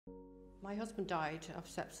My husband died of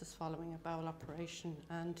sepsis following a bowel operation,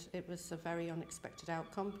 and it was a very unexpected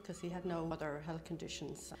outcome because he had no other health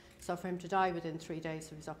conditions. So for him to die within 3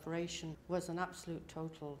 days of his operation was an absolute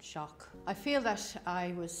total shock. I feel that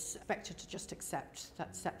I was expected to just accept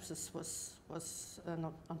that sepsis was an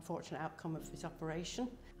unfortunate outcome of his operation,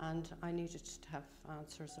 and I needed to have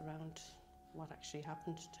answers around what actually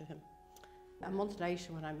happened to him. A month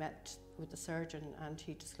later, when I met with the surgeon, and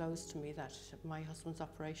he disclosed to me that my husband's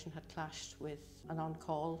operation had clashed with an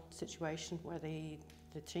on-call situation where the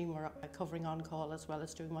team were covering on-call as well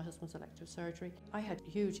as doing my husband's elective surgery. I had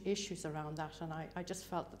huge issues around that, and I just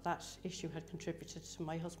felt that that issue had contributed to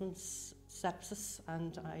my husband's sepsis,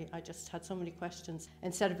 and I just had so many questions.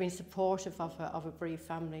 Instead of being supportive of a bereaved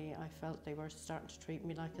family, I felt they were starting to treat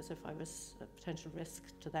me like as if I was a potential risk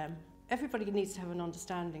to them. Everybody needs to have an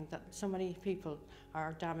understanding that so many people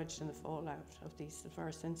are damaged in the fallout of these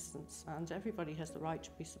adverse incidents, and everybody has the right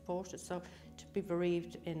to be supported. So to be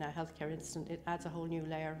bereaved in a healthcare incident, it adds a whole new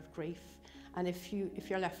layer of grief. And if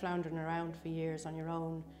you're left floundering around for years on your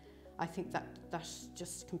own, I think that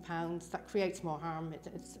just compounds, that creates more harm.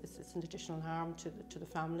 It's an additional harm to the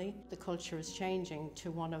family. The culture is changing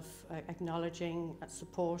to one of acknowledging,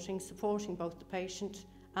 supporting both the patient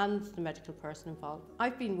and the medical person involved.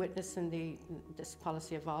 I've been witnessing this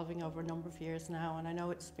policy evolving over a number of years now, and I know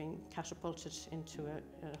it's been catapulted into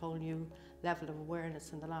a whole new level of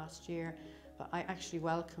awareness in the last year. But I actually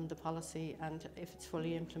welcome the policy, and if it's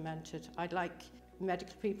fully implemented, I'd like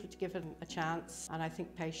medical people to give it a chance, and I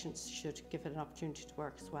think patients should give it an opportunity to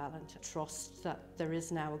work as well, and to trust that there is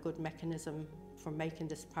now a good mechanism for making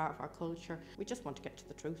this part of our culture. We just want to get to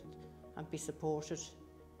the truth and be supported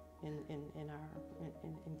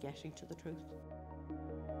in getting to the truth.